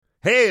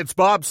Hey, it's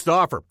Bob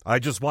Stauffer. I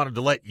just wanted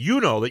to let you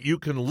know that you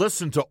can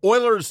listen to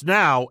Oilers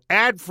Now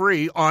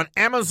ad-free on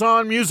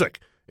Amazon Music,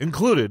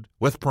 included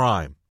with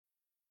Prime.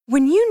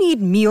 When you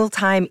need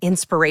mealtime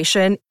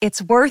inspiration,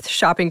 it's worth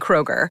shopping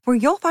Kroger, where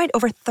you'll find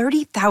over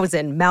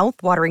 30,000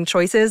 mouth-watering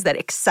choices that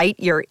excite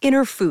your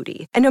inner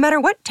foodie. And no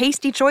matter what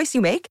tasty choice you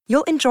make,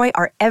 you'll enjoy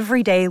our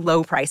everyday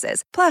low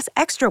prices, plus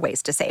extra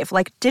ways to save,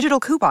 like digital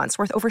coupons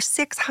worth over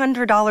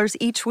 $600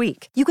 each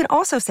week. You can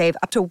also save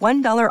up to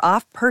 $1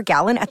 off per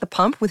gallon at the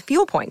pump with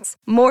fuel points.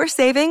 More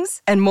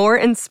savings and more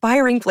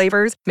inspiring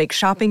flavors make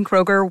shopping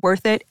Kroger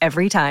worth it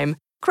every time.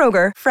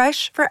 Kroger,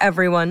 fresh for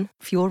everyone.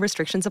 Fuel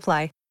restrictions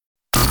apply.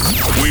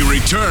 We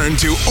return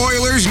to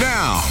Oilers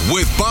Now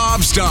with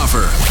Bob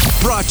Stauffer.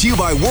 Brought to you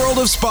by World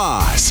of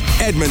Spas,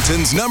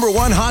 Edmonton's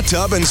 #1 hot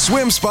tub and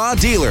swim spa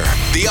dealer.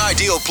 The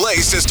ideal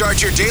place to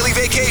start your daily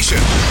vacation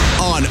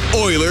on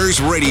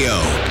Oilers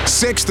Radio.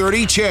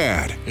 630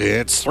 Chad.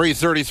 It's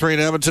 3:33 in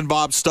Edmonton.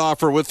 Bob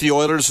Stauffer with the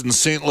Oilers in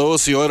St.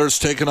 Louis. The Oilers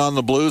taking on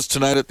the Blues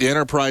tonight at the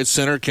Enterprise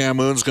Center. Cam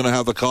Moon's going to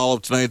have the call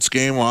of tonight's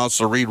game. While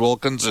also Reed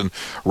Wilkins and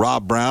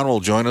Rob Brown will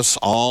join us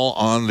all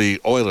on the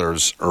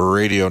Oilers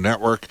Radio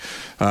Network.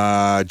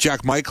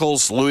 Jack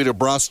Michaels, Louie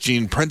DeBrusk,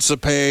 Gene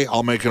Principe,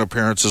 all make an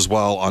appearance as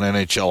well on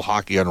NHL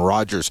Hockey on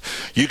Rogers.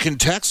 You can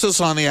text us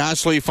on the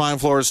Ashley Fine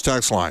Floors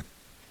text line.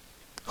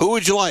 Who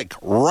would you like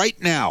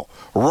right now?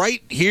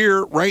 Right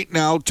here, right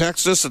now.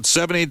 Text us at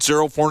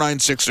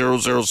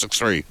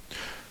 780-496-0063.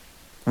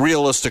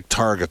 Realistic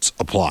targets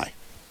apply.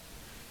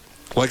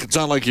 Like, it's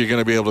not like you're going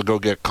to be able to go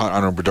get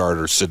Connor Bedard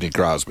or Sidney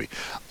Crosby.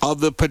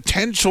 Of the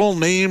potential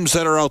names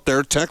that are out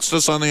there, text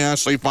us on the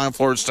Ashley Fine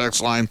Floors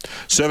text line,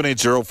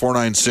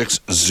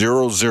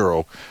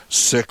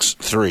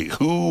 780-496-0063.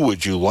 Who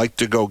would you like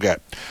to go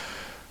get?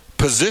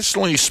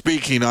 Positionally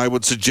speaking, I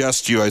would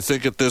suggest to you, I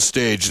think at this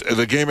stage,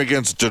 the game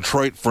against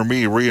Detroit, for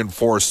me,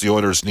 reinforced the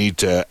Oilers' need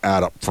to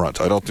add up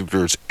front. I don't think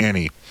there's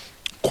any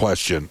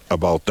question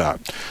about that.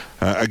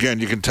 Again,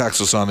 you can text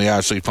us on the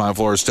Ashley Fine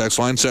Floors text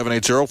line,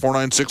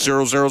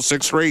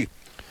 780-496-0063.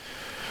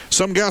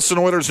 Some guests in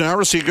Oilers Now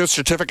receive gift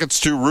certificates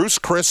to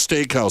Roost Chris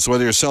Steakhouse.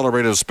 Whether you're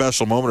celebrating a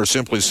special moment or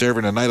simply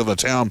savoring a night on the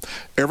town,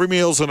 every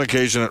meal is an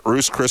occasion at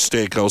Roost Chris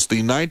Steakhouse.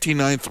 The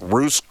 99th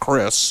Roost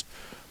Chris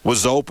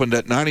was opened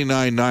at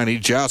 9990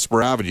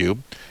 Jasper Avenue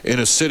in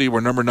a city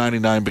where number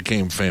 99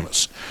 became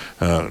famous.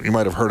 You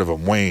might have heard of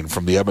him, Wayne,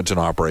 from the Edmonton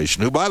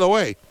operation, who, by the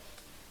way,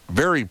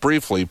 very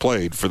briefly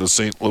played for the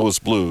St. Louis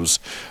Blues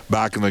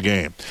back in the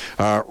game.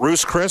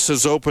 Roost Chris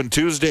is open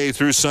Tuesday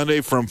through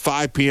Sunday from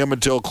 5 p.m.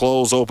 until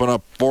close. Open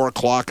up 4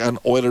 o'clock on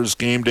Oilers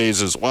game days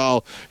as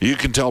well. You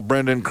can tell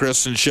Brendan,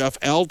 Chris, and Chef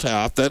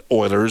Eltaff that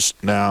Oilers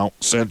Now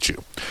sent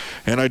you.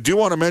 And I do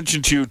want to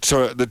mention to you,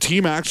 the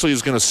team actually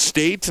is going to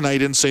stay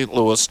tonight in St.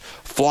 Louis,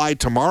 fly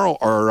tomorrow,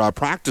 or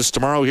practice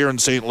tomorrow here in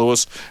St.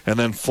 Louis, and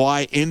then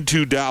fly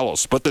into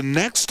Dallas. But the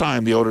next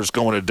time the Oilers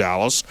go into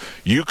Dallas,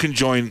 you can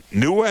join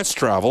New West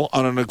Travel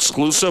on an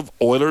exclusive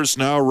Oilers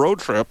Now road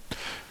trip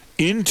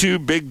into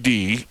Big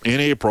D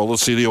in April to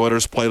see the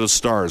Oilers play the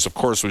Stars. Of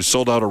course, we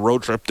sold out a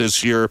road trip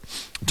this year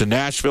to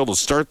Nashville to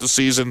start the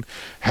season,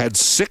 had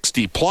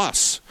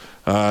 60-plus.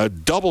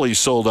 Doubly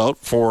sold out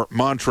for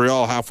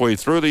Montreal halfway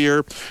through the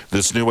year.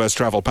 This New West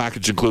travel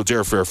package includes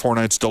airfare, 4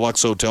 nights,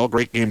 deluxe hotel,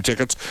 great game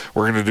tickets.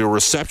 We're going to do a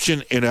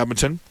reception in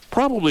Edmonton,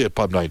 probably at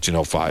Pub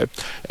 1905,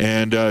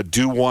 and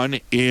do one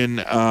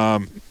in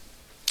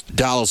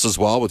Dallas as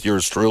well with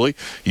yours truly.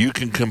 You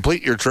can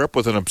complete your trip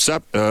with an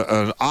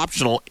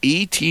optional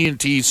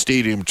AT&T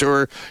Stadium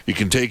tour. You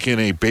can take in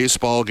a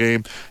baseball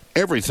game.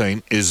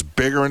 Everything is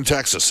bigger in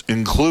Texas,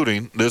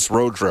 including this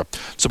road trip.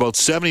 It's about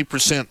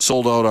 70%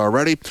 sold out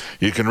already.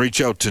 You can reach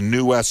out to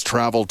New West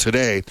Travel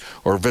today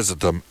or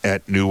visit them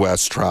at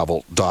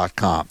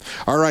newwesttravel.com.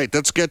 All right,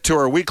 let's get to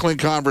our weekly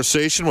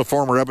conversation with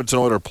former Edmonton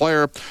Oilers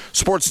player,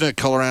 Sportsnet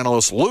color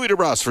analyst Louie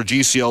DeBrusk for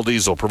GCL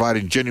Diesel,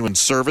 providing genuine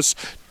service,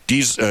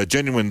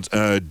 genuine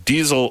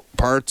diesel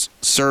parts,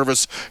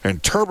 service,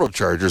 and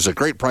turbochargers at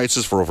great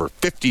prices for over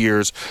 50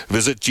 years.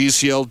 Visit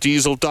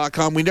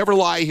GCLDiesel.com. We never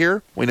lie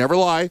here. We never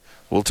lie.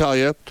 We'll tell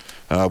you.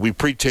 We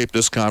pre-tape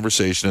this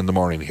conversation in the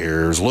morning.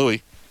 Here's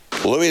Louie.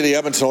 Louie, the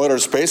Edmonton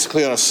Oilers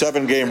basically on a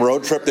 7-game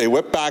road trip. They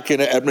whipped back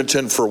into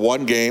Edmonton for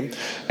 1 game,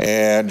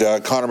 and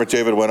Connor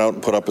McDavid went out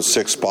and put up a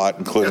 6th spot,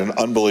 including an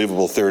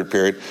unbelievable third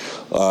period.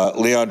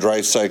 Leon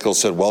Draisaitl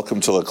said, "Welcome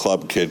to the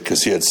club, kid,"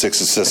 because he had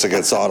 6 assists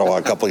against Ottawa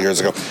a couple of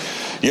years ago.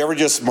 You ever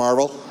just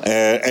marvel?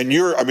 And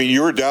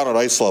you were down at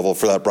ice level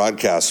for that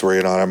broadcast, were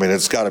you not? I mean,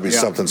 it's got to be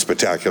something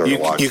spectacular to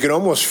watch. You can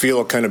almost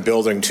feel it kind of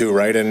building too,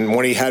 right? And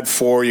when he had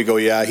 4, you go,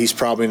 yeah, he's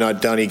probably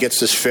not done. He gets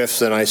this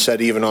 5th, and I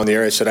said, even on the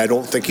air, I said, I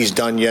don't think he's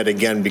done yet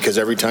again, because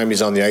every time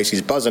he's on the ice,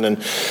 he's buzzing.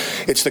 And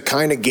it's the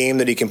kind of game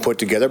that he can put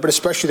together, but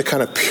especially the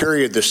kind of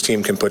period this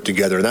team can put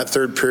together. And that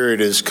third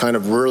period is kind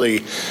of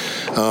really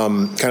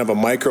kind of a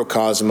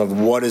microcosm of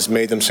what has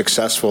made them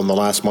successful in the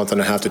last month and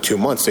a half to 2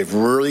 months. They've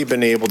really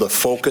been able to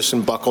focus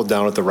and buckle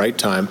down at the right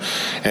time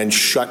and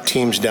shut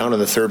teams down in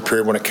the third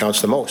period when it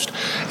counts the most.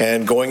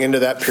 And going into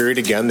that period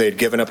again, they had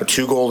given up a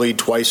 2-goal lead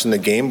twice in the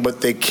game,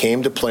 but they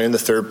came to play in the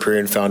third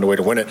period and found a way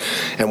to win it,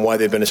 and why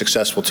they've been a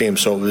successful team.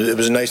 So it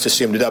was nice to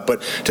see him do that.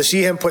 But to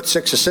see him put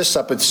 6 assists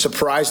up, it's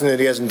surprising that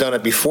he hasn't done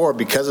it before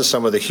because of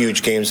some of the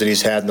huge games that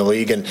he's had in the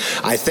league. And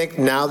I think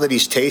now that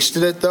he's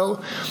tasted it,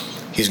 though,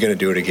 he's going to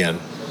do it again.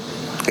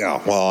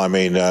 Yeah, well, I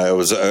mean, it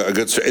was a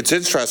good. It's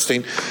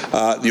interesting.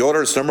 The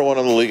Oilers number 1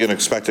 in the league in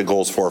expected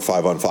goals for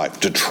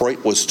 5-on-5.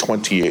 Detroit was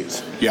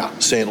 28th. Yeah.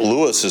 St.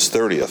 Louis is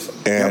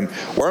 30th. And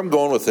where I'm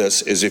going with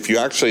this is if you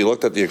actually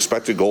looked at the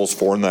expected goals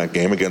for in that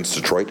game against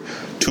Detroit,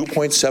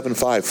 2.75,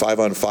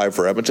 5-on-5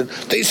 for Edmonton.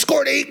 They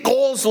scored 8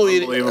 goals,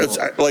 Louie.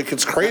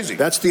 It's crazy.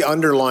 That's the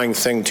underlying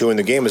thing, too, in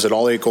the game is that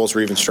all 8 goals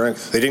were even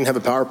strength. They didn't have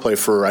a power play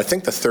for, I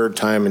think, the third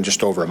time in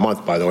just over a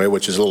month, by the way,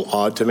 which is a little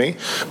odd to me.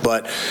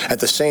 But at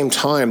the same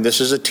time, this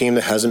is a team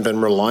that hasn't been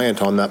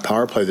reliant on that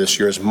power play this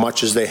year as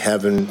much as they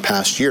have in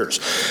past years.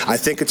 I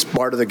think it's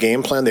part of the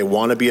game plan. They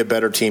want to be a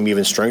better team,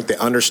 even strength. They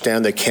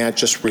understand they can't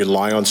just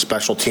rely on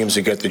special teams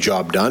to get the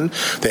job done.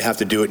 They have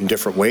to do it in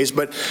different ways.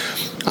 But,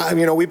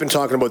 we've been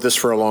talking about this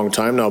for a long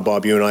time now,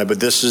 Bob, you and I, but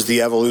this is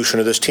the evolution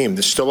of this team.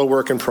 There's still a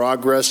work in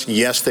progress.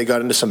 Yes, they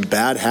got into some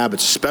bad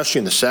habits, especially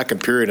in the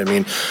second period. I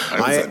mean,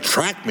 a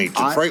track meet.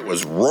 Detroit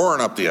was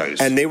roaring up the ice.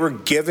 And they were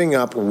giving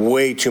up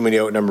way too many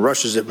outnumbered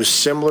rushes. It was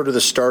similar to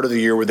the start of the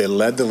year where they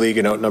led the league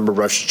in outnumbered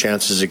rush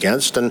chances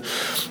against, and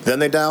then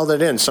they dialed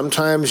it in.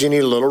 Sometimes you need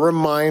a little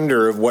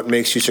reminder of what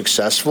makes you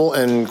successful,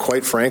 and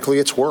quite frankly,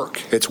 it's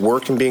work. It's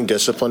work and being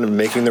disciplined and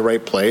making the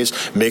right plays,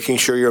 making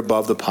sure you're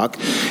above the puck,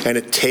 and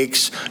it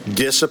takes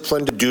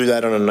discipline to do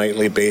that on a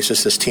nightly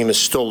basis. This team is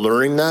still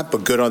learning that,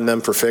 but good on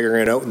them for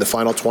figuring it out in the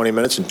final 20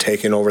 minutes and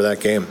taking over that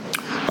game.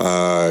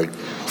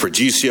 For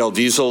GCL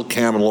Diesel,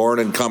 Cam and Lauren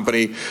and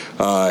company,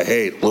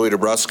 hey, Louie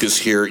DeBrusk is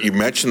here. You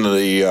mentioned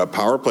the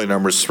power play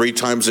numbers 3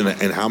 times in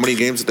how many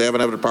games that they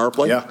haven't had a power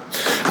play? Yeah.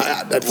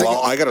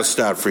 I got a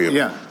stat for you.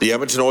 Yeah. The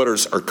Edmonton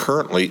Oilers are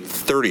currently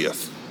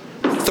 30th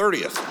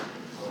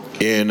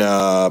in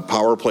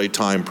power play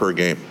time per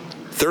game.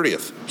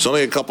 30th. There's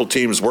only a couple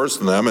teams worse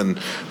than them, and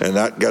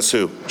that, guess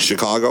who?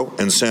 Chicago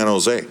and San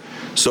Jose.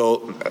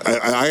 So,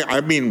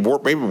 I mean,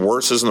 maybe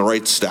worse isn't the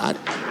right stat.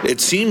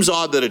 It seems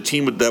odd that a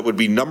team that would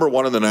be number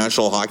 1 in the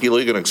National Hockey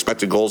League and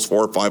expected goals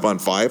for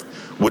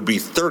 5-on-5 would be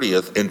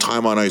 30th in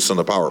time on ice on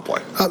the power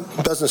play.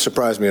 Doesn't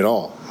surprise me at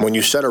all. When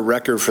you set a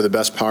record for the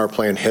best power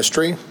play in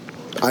history,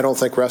 I don't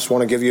think refs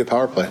want to give you a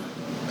power play.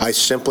 I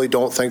simply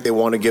don't think they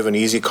want to give an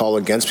easy call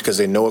against because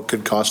they know it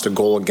could cost a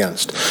goal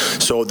against.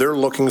 So they're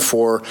looking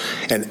for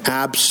an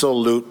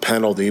absolute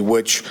penalty,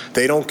 which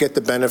they don't get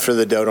the benefit of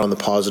the doubt on the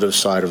positive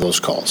side of those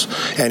calls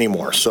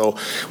anymore. So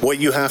what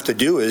you have to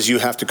do is you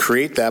have to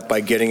create that by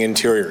getting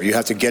interior. You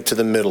have to get to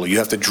the middle. You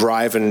have to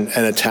drive and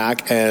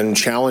attack and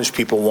challenge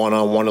people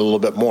one-on-one a little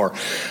bit more.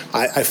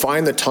 I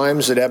find the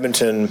times that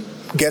Edmonton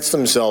gets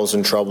themselves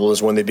in trouble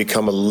is when they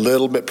become a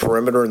little bit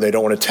perimeter and they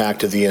don't attack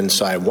to the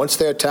inside. Once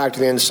they attack to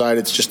the inside,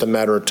 it's just a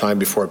matter of time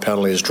before a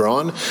penalty is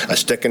drawn, a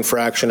stick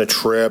infraction, a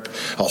trip,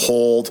 a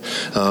hold.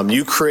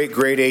 You create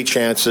grade A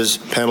chances,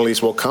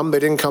 penalties will come. They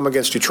didn't come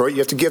against Detroit. You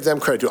have to give them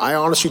credit. I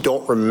honestly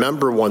don't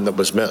remember one that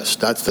was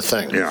missed. That's the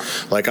thing. Yeah.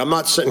 Like, I'm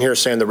not sitting here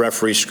saying the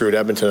referee screwed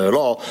Edmonton at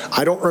all.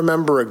 I don't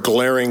remember a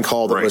glaring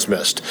call that was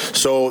missed.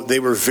 So they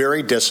were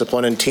very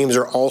disciplined, and teams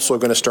are also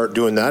going to start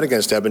doing that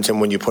against Edmonton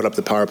when you put up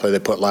the power play they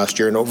put last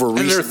year. And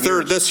they're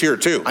third this year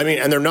too. I mean,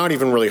 and they're not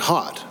even really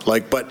hot.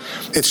 But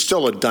it's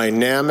still a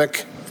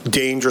dynamic,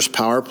 dangerous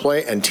power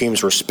play, and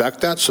teams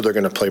respect that, so they're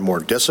going to play more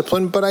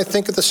disciplined. But I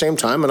think at the same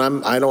time,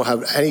 and I don't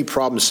have any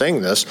problem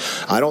saying this,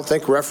 I don't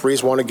think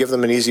referees want to give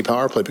them an easy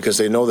power play because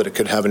they know that it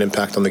could have an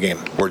impact on the game.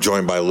 We're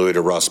joined by Louie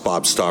DeBrusk,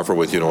 Bob Stauffer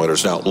with you,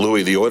 Oilers. Now,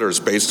 Louie, the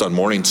Oilers, based on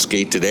morning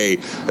skate today,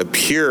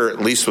 appear, at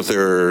least with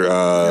their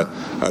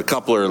a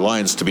couple of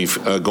lines, to be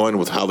going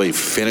with how they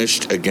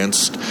finished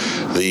against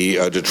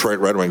the Detroit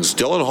Red Wings.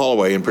 Dylan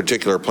Holloway, in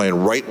particular, playing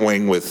right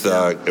wing with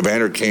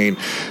Evander Kane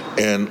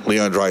and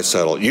Leon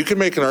Draisaitl. You can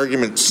make an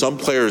argument some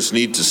players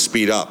need to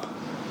speed up.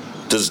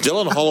 Does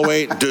Dylan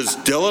Holloway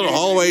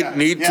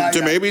need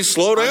to maybe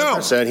slow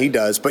down? 100% he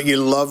does, but you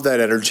love that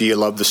energy, you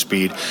love the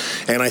speed.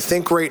 And I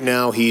think right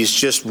now he's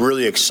just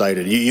really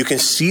excited. You can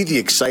see the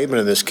excitement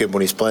of this kid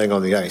when he's playing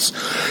on the ice.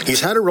 He's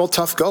had a real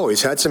tough go.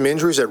 He's had some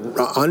injuries at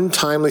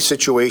untimely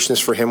situations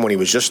for him when he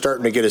was just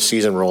starting to get his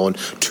season rolling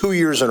 2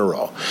 years in a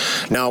row.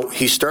 Now,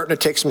 he's starting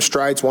to take some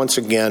strides once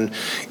again.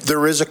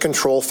 There is a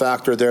control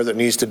factor there that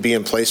needs to be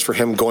in place for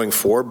him going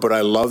forward, but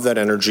I love that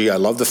energy. I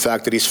love the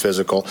fact that he's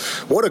physical.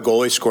 What a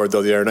goal he scored,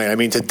 though, the other night. I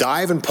mean, to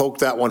dive and poke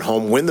that one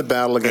home, win the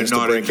battle against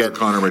the Brinket.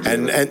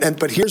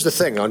 But here's the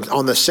thing.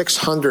 On the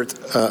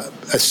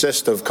 600th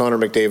assist of Connor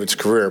McDavid's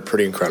career,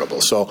 pretty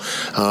incredible. So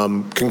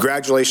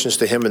congratulations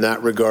to him in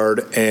that regard.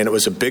 And it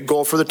was a big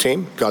goal for the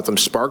team. Got them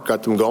sparked,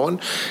 got them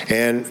going.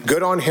 And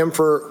good on him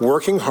for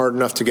working hard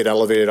enough to get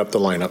elevated up the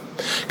lineup,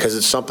 because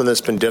it's something that's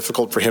been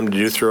difficult for him to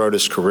do throughout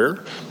his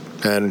career.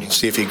 and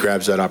see if he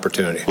grabs that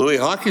opportunity. Louis,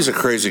 hockey's a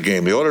crazy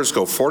game. The Oilers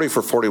go 40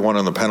 for 41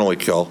 on the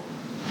penalty kill.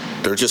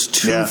 They're just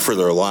 2 for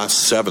their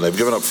last 7. They've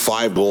given up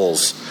 5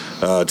 goals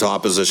to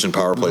opposition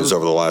power plays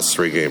over the last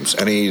 3 games.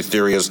 Any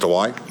theory as to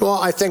why? Well,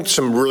 I think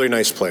some really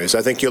nice plays.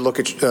 I think you look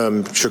at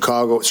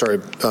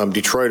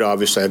Detroit,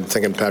 obviously. I'm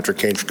thinking Patrick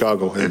Kane,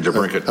 Chicago. And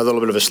DeBrusk. A little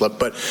bit of a slip.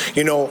 But,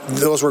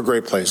 those were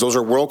great plays. Those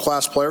are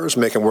world-class players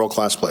making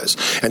world-class plays.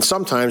 And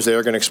sometimes they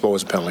are going to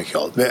expose a penalty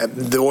kill.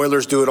 The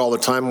Oilers do it all the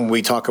time when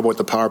we talk about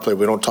the power play.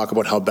 We don't talk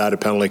about how bad a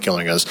penalty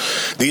killing is.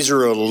 These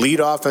are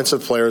elite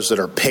offensive players that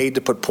are paid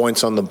to put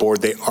points on the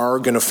board. They are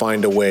going to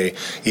find a way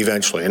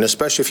eventually, and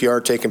especially if you are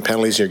taking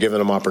penalties and you're giving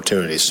them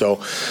opportunities. So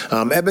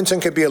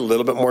Edmonton could be a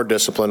little bit more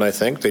disciplined, I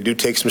think. They do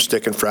take some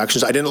stick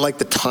infractions. I didn't like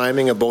the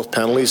timing of both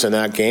penalties in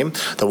that game.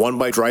 The one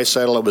by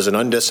Draisaitl, it was an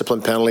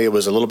undisciplined penalty. It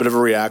was a little bit of a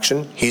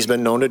reaction. He's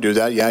been known to do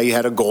that. Yeah, he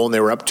had a goal and they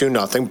were up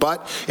 2-0,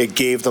 but it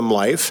gave them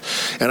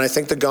life. And I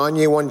think the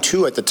Gagne one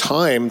too at the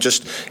time,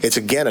 it's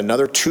again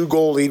another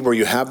 2-goal lead where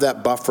you have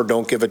that buffer,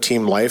 don't give a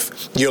team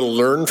life. You'll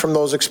learn from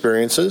those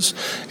experiences,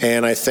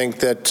 and I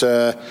think that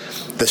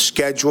the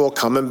schedule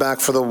coming back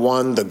for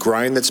the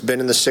grind that's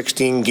been in the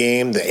 16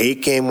 game, the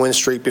 8-game win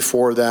streak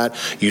before that,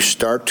 you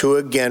start to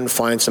again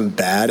find some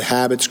bad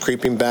habits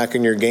creeping back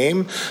in your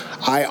game.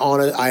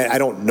 I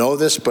don't know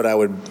this, but I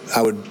would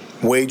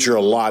wager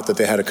a lot that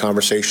they had a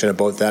conversation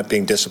about that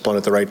being disciplined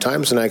at the right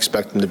times, and I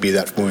expect them to be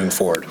that moving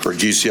forward. For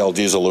GCL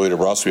Diesel, Louie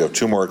DeBrusk, we have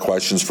 2 more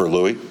questions for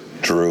Louie.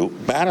 Drew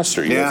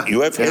Bannister.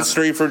 You have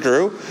history for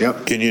Drew?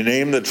 Yep. Can you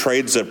name the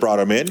trades that brought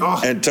him in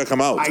and took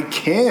him out? I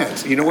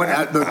can't. You know what?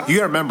 You got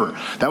to remember,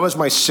 that was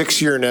my 6th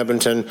year in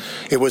Edmonton.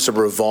 It was a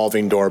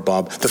revolving door,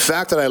 Bob. The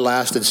fact that I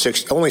lasted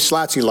 6, only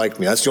Slatsy liked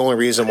me. That's the only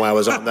reason why I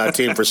was on that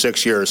team for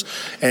 6 years.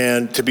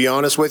 And to be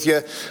honest with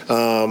you,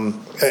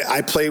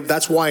 I played.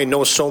 That's why I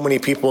know so many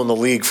people in the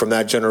league from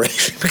that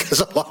generation,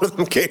 because a lot of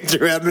them came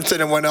through Edmonton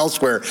and went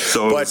elsewhere.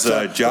 So it was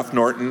Jeff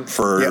Norton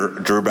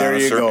for Drew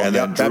Bannister. There you go. And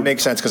then that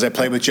makes sense, because I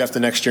played with Jeff the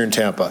next year in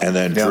Tampa. And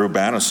then Drew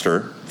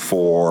Bannister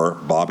for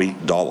Bobby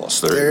Dulles.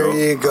 There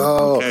you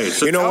go. Okay,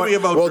 so tell me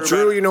about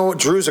Drew.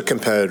 Drew's a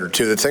competitor,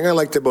 too. The thing I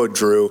liked about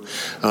Drew,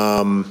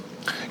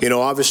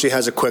 obviously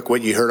has a quick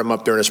wit. You heard him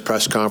up there in his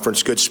press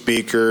conference. Good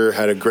speaker,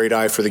 had a great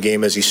eye for the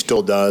game, as he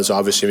still does.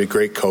 Obviously a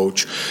great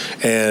coach.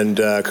 And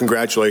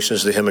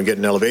congratulations to him on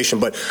getting elevation.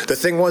 But the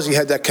thing was, he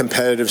had that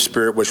competitive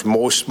spirit, which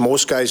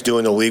most guys do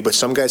in the league, but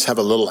some guys have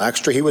a little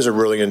extra. He was a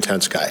really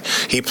intense guy.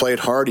 He played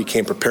hard. He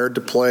came prepared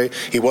to play.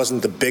 He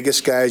wasn't the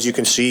biggest guy, as you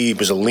can see. He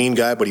was a lean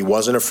guy, but he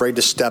wasn't afraid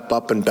to step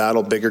up and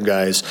battle bigger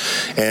guys.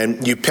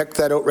 And you pick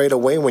that out right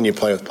away when you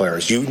play with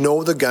players. You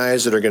know the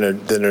guys that are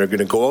going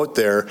to go out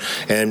there,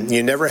 and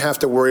you never have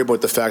to worry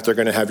about the fact they're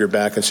going to have your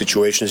back in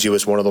situations. He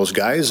was one of those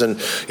guys, and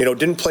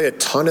didn't play a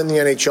ton in the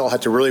NHL,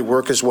 had to really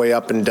work his way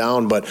up and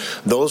down, but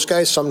those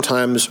guys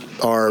sometimes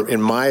are,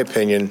 in my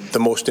opinion, the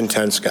most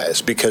intense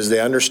guys, because they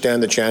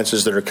understand the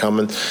chances that are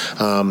coming.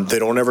 They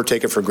don't ever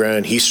take it for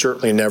granted. He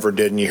certainly never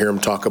did, and you hear him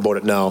talk about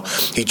it now.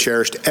 He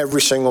cherished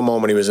every single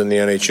moment he was in the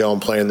NHL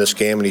and playing this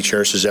game, and he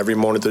cherishes every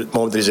moment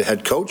that he's a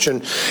head coach.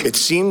 And it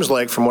seems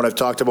like, from what I've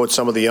talked about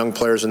some of the young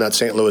players in that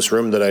St. Louis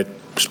room that I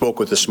spoke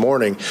with this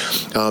morning,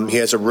 he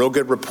has a real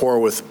good rapport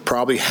with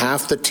probably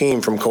half the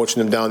team from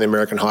coaching them down in the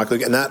American Hockey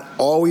League, and that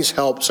always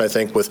helps, I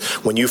think, with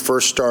when you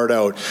first start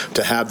out,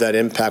 to have that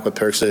impact with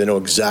players so they know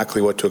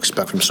exactly what to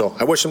expect from. So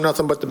I wish him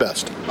nothing but the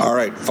best. All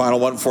right, final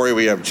one for you.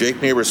 We have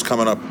Jake Neighbours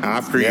coming up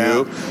after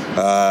you,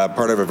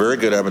 part of a very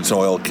good Edmonton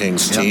Oil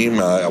Kings team.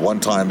 At one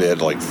time, they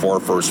had like 4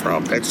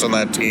 first-round picks on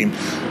that team.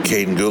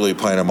 Caden Gooley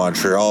playing in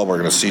Montreal. We're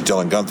going to see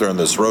Dylan Gunther on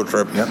this road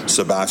trip.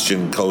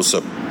 Sebastian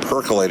Kosa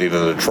percolating in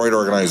the Detroit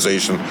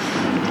organization.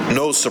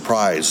 No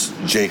surprise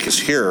Jake is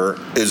here.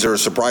 Is there a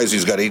surprise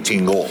he's got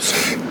 18 goals?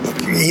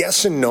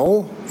 Yes and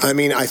no. I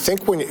mean, I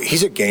think when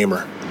he's a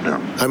gamer. Yeah.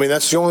 I mean,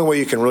 that's the only way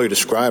you can really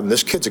describe him.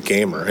 This kid's a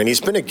gamer, and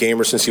he's been a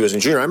gamer since he was in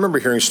junior. I remember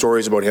hearing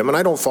stories about him, and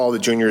I don't follow the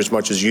junior as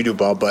much as you do,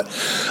 Bob, but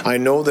I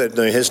know that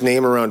his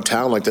name around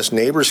town, like this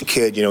Neighbours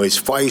kid,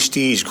 he's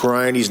feisty, he's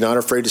grindy, he's not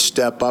afraid to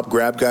step up,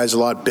 grab guys a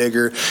lot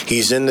bigger.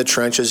 He's in the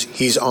trenches.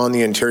 He's on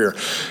the interior.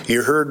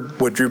 You heard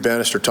what Drew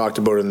Bannister talked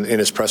about in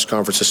his press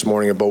conference this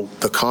morning about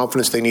the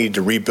confidence they needed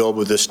to rebuild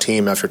with this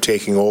team after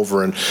taking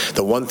over, and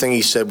the one thing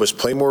he said was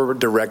play more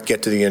direct,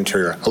 get to the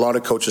interior. A lot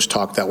of coaches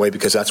talk that way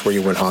because that's where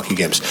you win hockey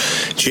games.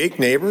 Jake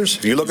Neighbours,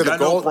 if you look at the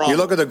goal, you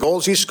look at the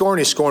goals he's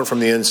scoring from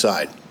the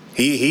inside.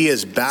 He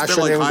is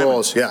bashing in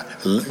goals. Yeah,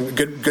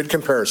 good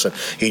comparison.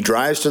 He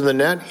drives to the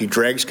net, he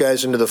drags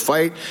guys into the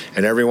fight,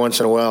 and every once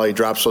in a while he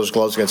drops those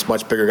gloves against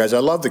much bigger guys. I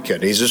love the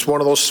kid. He's just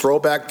one of those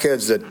throwback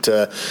kids that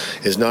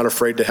is not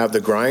afraid to have the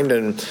grind,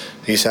 and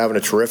he's having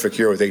a terrific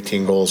year with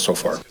 18 goals so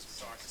far.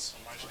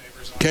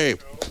 Okay.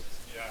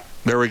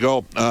 There we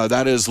go.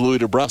 That is Louie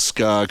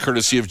DeBrusk,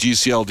 courtesy of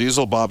GCL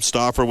Diesel. Bob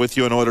Stauffer with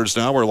you on Oilers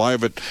Now. We're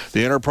live at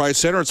the Enterprise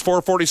Center. It's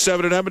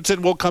 4:47 in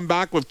Edmonton. We'll come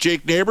back with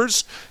Jake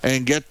Neighbours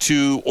and get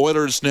to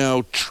Oilers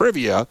Now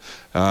trivia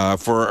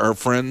for our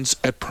friends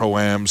at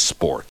Pro-Am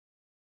Sport.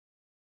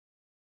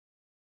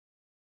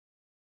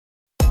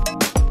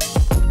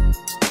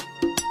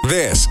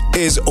 This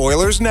is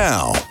Oilers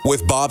Now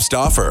with Bob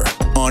Stauffer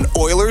on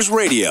Oilers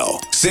Radio,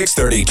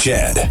 630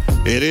 CHED.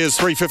 It is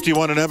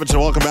 3:51 in Edmonton.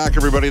 Welcome back,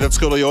 everybody. Let's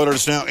go to the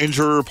Oilers Now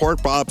Injury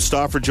Report. Bob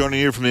Stauffer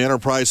joining you from the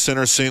Enterprise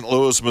Center, St.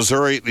 Louis,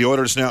 Missouri. The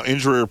Oilers Now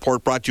Injury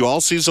Report brought to you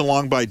all season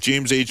long by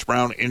James H.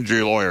 Brown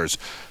Injury Lawyers.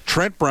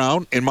 Trent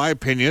Brown, in my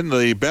opinion,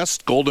 the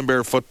best Golden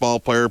Bear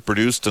football player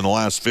produced in the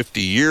last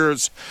 50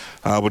 years,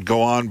 would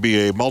go on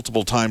be a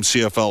multiple-time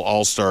CFL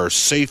All-Star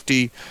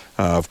safety.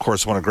 Of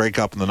course, won a Grey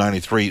Cup in the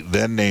 93,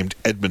 then named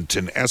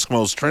Edmonton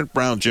Eskimos. Trent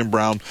Brown, Jim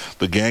Brown,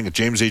 the gang at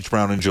James H.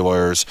 Brown Injury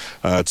Lawyers.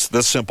 It's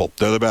this simple.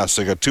 They're the best.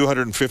 They got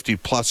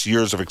 250-plus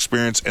years of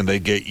experience, and they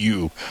get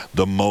you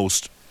the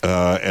most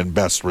and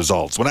best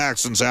results. When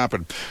accidents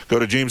happen, go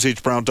to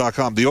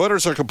jameshbrown.com. The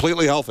Oilers are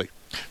completely healthy.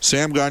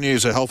 Sam Gagner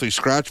is a healthy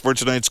scratch for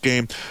tonight's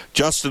game.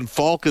 Justin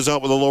Falk is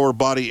out with a lower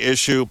body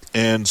issue,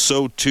 and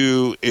so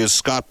too is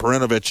Scott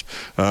Perunovich.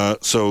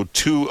 So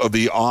two of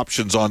the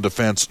options on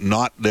defense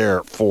not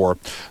there for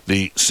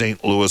the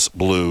St. Louis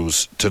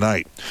Blues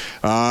tonight.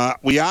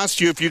 We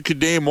asked you if you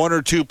could name one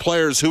or two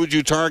players. Who would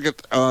you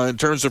target in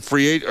terms of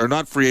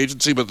not free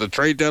agency, but the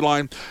trade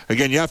deadline?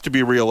 Again, you have to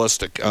be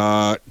realistic.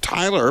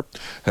 Tyler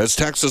has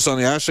texted us on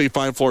the Ashley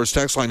Fine Floors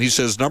text line. He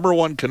says, number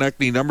 1,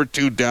 Konechny, number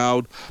 2,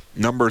 Dowd,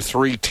 number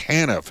 3,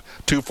 Tanev.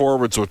 2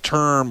 forwards with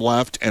term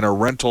left and a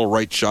rental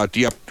right shot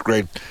D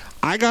upgrade.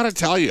 I got to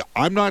tell you,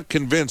 I'm not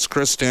convinced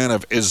Chris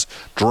Tanev is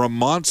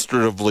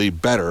demonstratively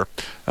better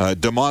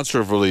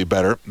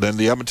than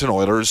the Edmonton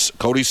Oilers'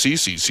 Cody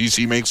Ceci.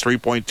 Ceci makes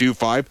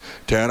 3.25.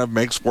 Tanev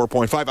makes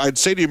 4.5. I'd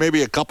say to you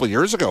maybe a couple of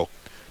years ago,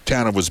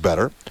 Tanev was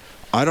better.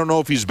 I don't know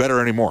if he's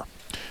better anymore.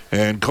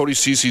 And Cody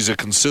Ceci's a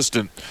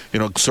consistent,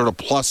 sort of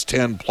plus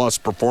 10 plus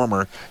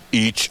performer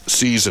each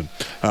season.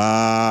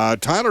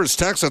 Tyler's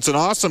text, that's an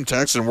awesome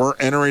text, and we're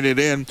entering it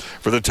in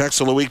for the Text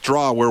of the Week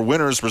draw, where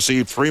winners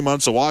receive 3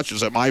 months of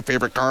washes at my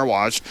favorite car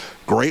wash,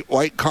 Great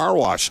White Car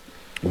Wash.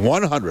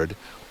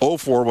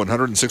 104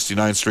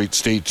 169th Street.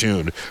 Stay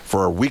tuned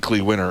for a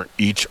weekly winner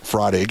each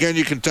Friday. Again,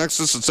 you can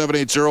text us at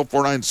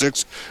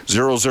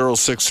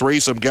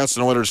 780-496-0063. Some guests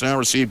and Oilers Now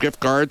receive gift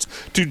cards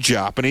to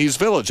Japanese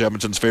Village,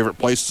 Edmonton's favorite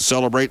place to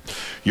celebrate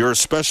your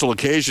special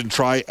occasion.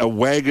 Try a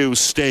Wagyu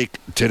steak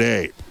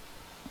today.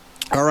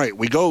 All right,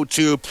 we go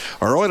to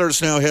our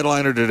Oilers Now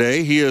headliner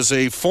today. He is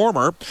a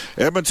former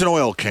Edmonton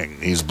Oil King.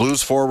 He's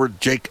Blues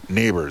Forward Jake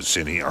Neighbours.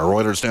 And our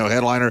Oilers Now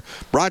headliner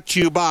brought to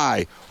you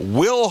by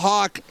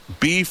Wilhauk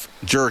Beef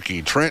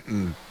Jerky. Trent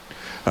and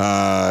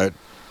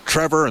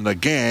Trevor and the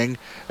gang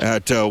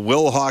at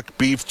Wilhauk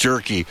Beef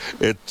Jerky.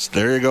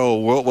 There you go,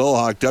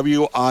 Wilhauk,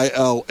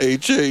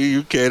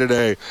 Wilhauk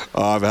today.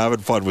 I'm having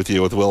fun with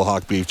you with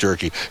Wilhauk Beef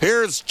Jerky.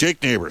 Here's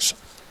Jake Neighbours.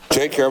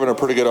 Jake, you're having a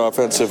pretty good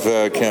offensive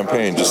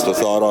campaign. Just a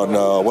thought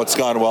on what's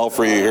gone well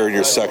for you here in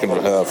your second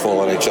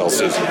full NHL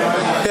season.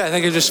 Yeah, I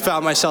think I just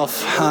found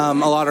myself a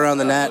lot around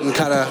the net and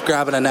kind of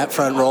grabbing a net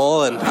front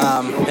role. And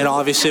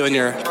obviously when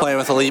you're playing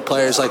with elite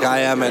players like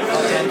I am,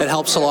 it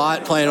helps a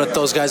lot. Playing with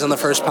those guys on the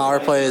first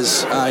power play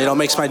is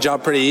makes my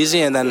job pretty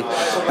easy. And then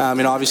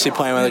obviously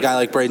playing with a guy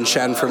like Braden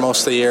Shen for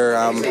most of the year,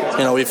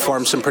 we've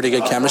formed some pretty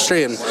good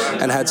chemistry and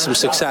had some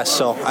success.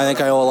 So I think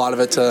I owe a lot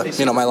of it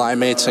to my line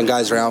mates and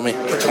guys around me.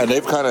 And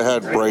they've kind of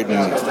had Braden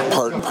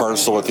part and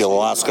parcel with you the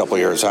last couple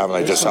of years,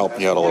 haven't they? Just helping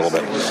you out a little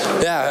bit.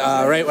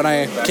 Yeah, right when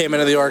I came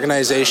into the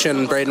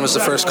organization, Braden was the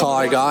first call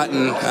I got,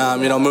 and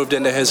moved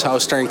into his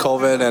house during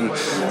COVID, and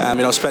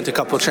spent a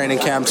couple of training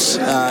camps,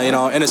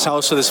 in his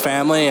house with his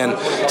family, and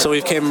so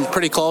we've came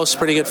pretty close,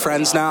 pretty good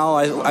friends now.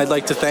 I'd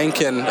like to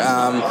think, and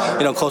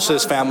close to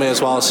his family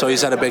as well. So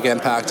he's had a big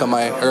impact on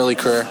my early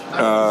career.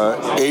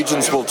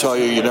 Agents will tell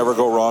you never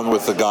go wrong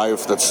with the guy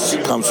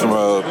that comes from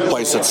a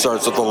place that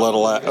starts with the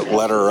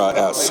letter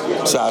S.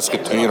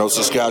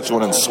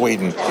 Saskatchewan and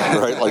Sweden,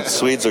 right? Like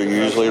Swedes are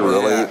usually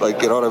really,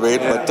 you know what I mean?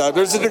 But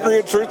there's a degree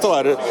of truth to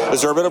that.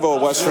 Is there a bit of a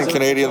Western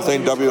Canadian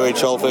thing,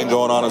 WHL thing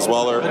going on as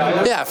well? Or?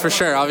 Yeah, for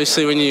sure.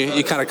 Obviously, when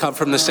you kind of come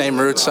from the same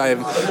roots, I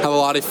have a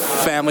lot of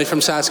family from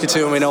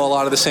Saskatoon. We know a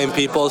lot of the same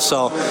people,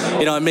 so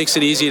it makes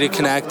it easy to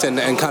connect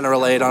and kind of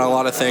relate on a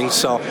lot of things.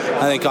 So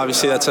I think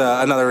obviously that's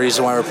another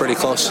reason why we're pretty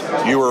close.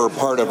 You were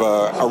part of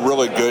a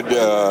really good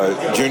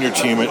junior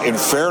team. In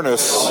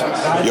fairness,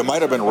 you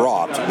might have been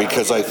robbed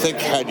because I think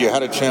had you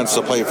had a chance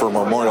to play for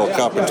Memorial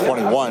Cup in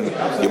 21,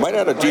 you might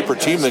have had a deeper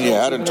team than you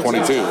had in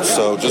 22.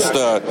 So just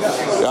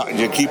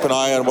you keep an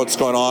eye on what's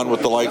going on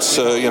with the likes,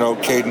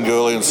 Caden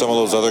Gooley and some of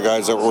those other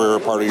guys that were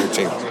a part of your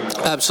team.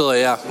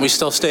 Absolutely, yeah. We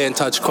still stay in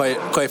touch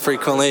quite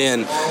frequently,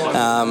 and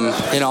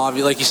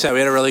like you said, we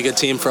had a really good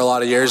team for a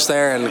lot of years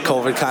there, and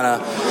COVID kind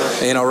of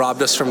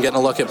robbed us from getting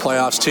a look at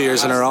playoffs 2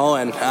 years in a row,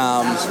 and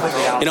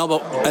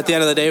but at the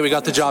end of the day, we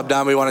got the job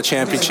done. We won a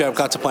championship,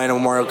 got to play in a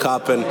Memorial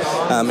Cup, and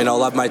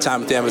loved my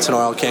time with the Edmonton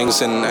Oil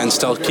Kings, and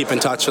still keep in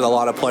touch with a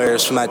lot of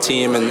players from that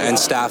team and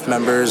staff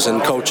members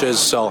and coaches.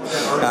 So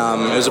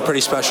it was a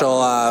pretty special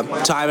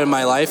time in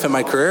my life and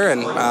my career,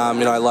 and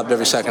I loved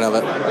every second of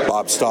it.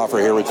 Bob Stauffer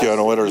here with you on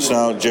Oilers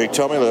Now. Jake,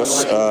 tell me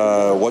this: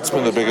 what's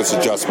been the biggest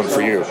adjustment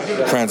for you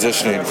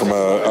transitioning from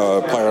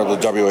a player of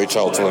the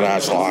WHL to the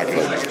National Hockey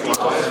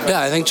League? Yeah,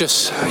 I think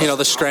just,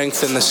 the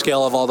strength and the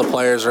skill of all the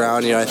players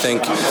around you. I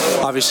think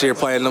obviously you're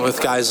playing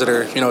with guys that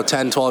are,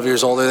 10, 12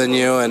 years older than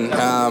you, and,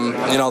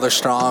 they're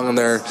strong and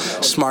they're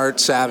smart,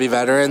 savvy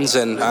veterans,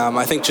 and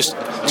I think just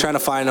trying to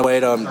find a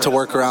way to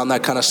work around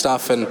that kind of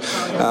stuff. And,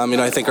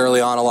 I think early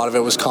on a lot of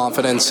it was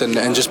confidence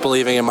and just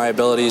believing in my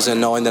abilities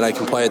and knowing that I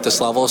can play at this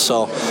level.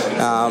 So,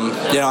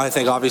 I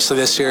think obviously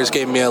this year has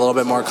given me a little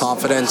bit more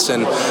confidence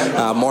and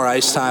more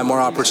ice time, more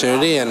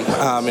opportunity, and,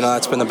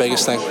 that's been the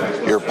biggest thing.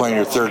 You're playing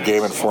your third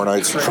game in 4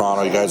 nights in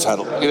Toronto. You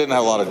didn't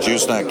have a lot of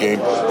juice in that game.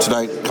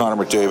 Tonight,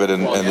 Connor McDavid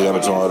and the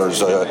Edmonton Oilers.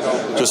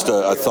 Just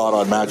a thought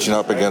on matching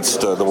up against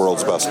the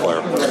world's best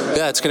player.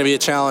 Yeah, it's going to be a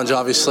challenge,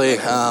 obviously.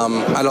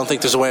 I don't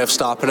think there's a way of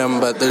stopping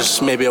him, but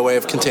there's maybe a way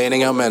of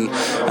containing him and,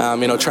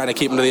 trying to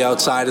keep him to the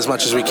outside as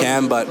much as we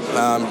can. But,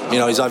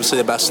 he's obviously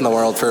the best in the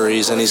world for a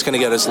reason. He's going to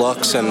get his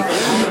looks. And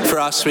for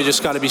us, we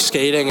just got to be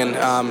skating and,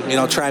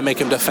 try and make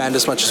him defend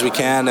as much as we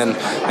can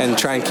and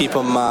try and keep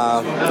him,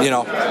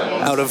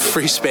 out of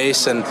free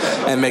space and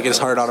make it as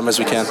hard on him as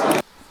we can.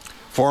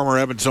 Former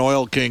Edmonton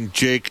Oil King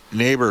Jake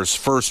Neighbours,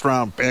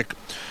 first-round pick.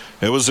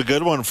 It was a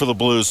good one for the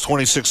Blues,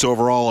 26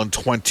 overall in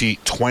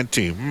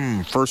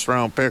 2020.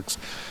 First-round picks.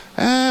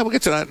 We'll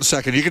get to that in a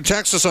second. You can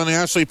text us on the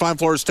Ashley Fine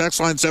Floors text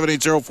line,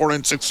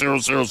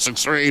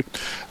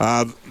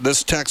 780-496-0063.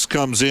 This text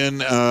comes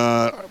in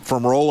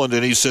from Roland,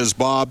 and he says,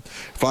 Bob,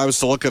 if I was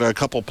to look at a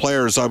couple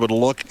players, I would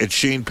look at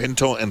Shane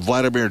Pinto and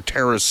Vladimir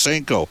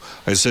Tarasenko.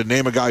 I said,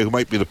 name a guy who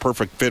might be the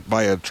perfect fit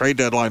by a trade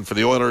deadline for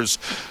the Oilers.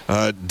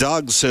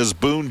 Doug says,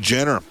 Boone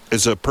Jenner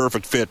is a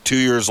perfect fit. 2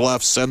 years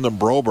left. Send them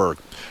Broberg.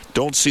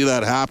 Don't see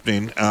that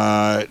happening.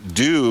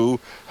 Do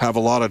have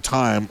a lot of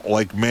time,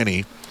 like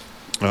many,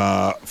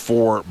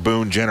 for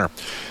Boone Jenner.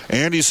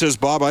 Andy says,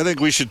 Bob, I think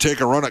we should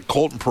take a run at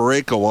Colton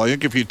Parayko. Well, I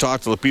think if you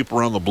talk to the people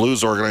around the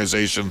Blues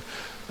organization,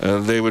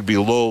 they would be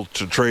loath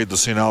to trade the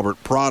St.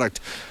 Albert product.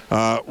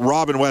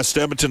 Rob in West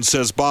Edmonton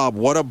says, Bob,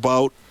 what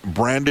about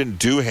Brandon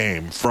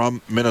Duhaime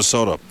from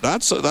Minnesota?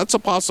 That's a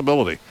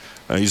possibility.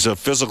 He's a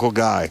physical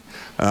guy.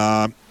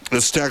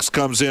 This text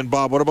comes in,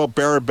 Bob, what about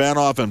Barrett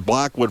Banoff and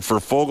Blackwood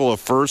for Fogle, a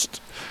first,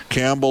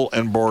 Campbell,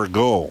 and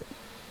Bourgault?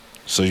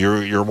 So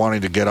you're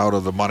wanting to get out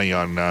of the money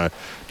on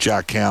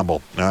Jack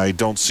Campbell. I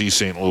don't see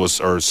St. Louis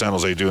or San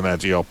Jose doing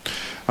that deal.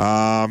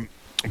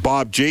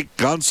 Bob, Jake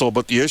Gunsel,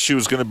 but the issue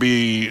is going to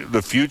be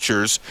the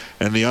futures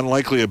and the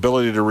unlikely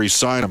ability to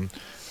re-sign him.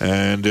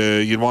 And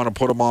you'd want to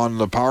put him on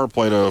the power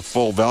play to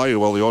full value.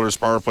 Well, the Oilers'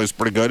 power play is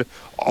pretty good.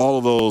 All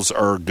of those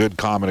are good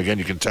comment. Again,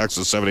 you can text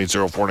us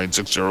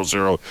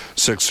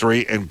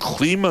 780-496-0063. And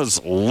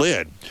Klima's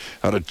Lid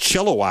out of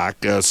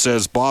Chilliwack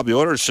says, Bob, the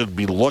Oilers should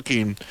be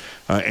looking,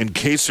 in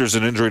case there's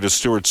an injury to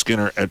Stuart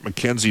Skinner, at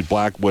McKenzie,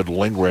 Blackwood,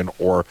 Lindgren,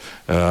 or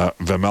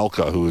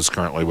Vemelka, who is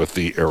currently with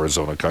the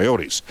Arizona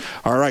Coyotes.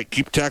 All right,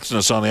 keep texting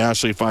us on the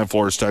Ashley Fine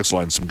Floors text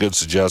line. Some good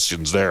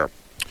suggestions there.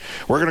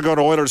 We're going to go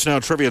to Oilers Now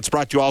Trivia. It's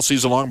brought to you all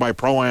season long by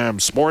Pro-Am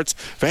Sports.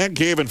 Fan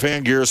Cave and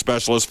Fan Gear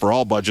specialists for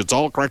all budgets.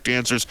 All correct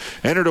answers.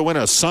 Enter to win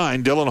a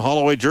signed Dylan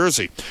Holloway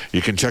jersey.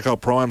 You can check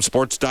out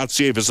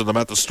proamsports.ca. Visit them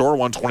at the store,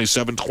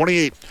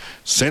 12728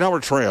 St.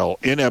 Albert Trail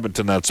in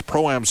Edmonton. That's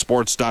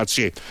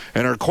proamsports.ca.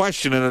 And our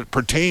question, and it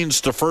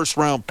pertains to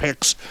first-round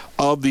picks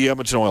of the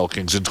Edmonton Oil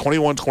Kings in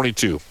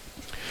 21-22.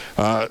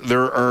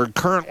 There are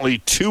currently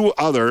two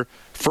other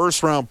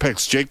first-round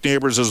picks. Jake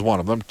Neighbours is one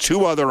of them.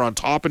 Two other on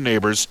top of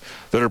Neighbours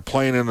that are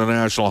playing in the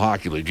National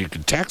Hockey League. You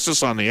can text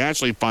us on the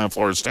Ashley Fine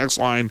Floors text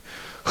line.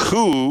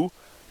 Who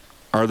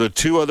are the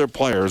two other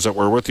players that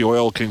were with the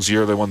Oil Kings the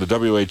year they won the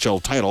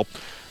WHL title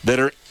that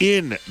are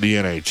in the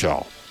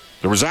NHL?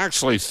 There was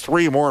actually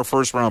three more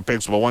first-round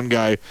picks, but one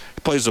guy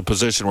plays a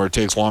position where it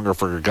takes longer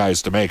for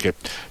guys to make it.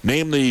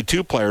 Name the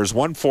two players,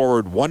 one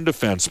forward, one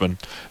defenseman,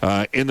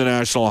 in the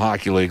National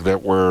Hockey League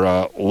that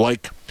were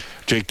like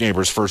Jake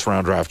Neighbours'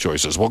 first-round draft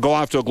choices. We'll go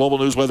off to a Global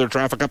News Weather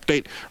Traffic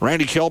Update.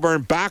 Randy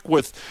Kilburn back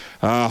with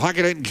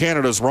Hockey Night in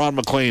Canada's Ron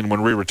McLean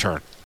when we return.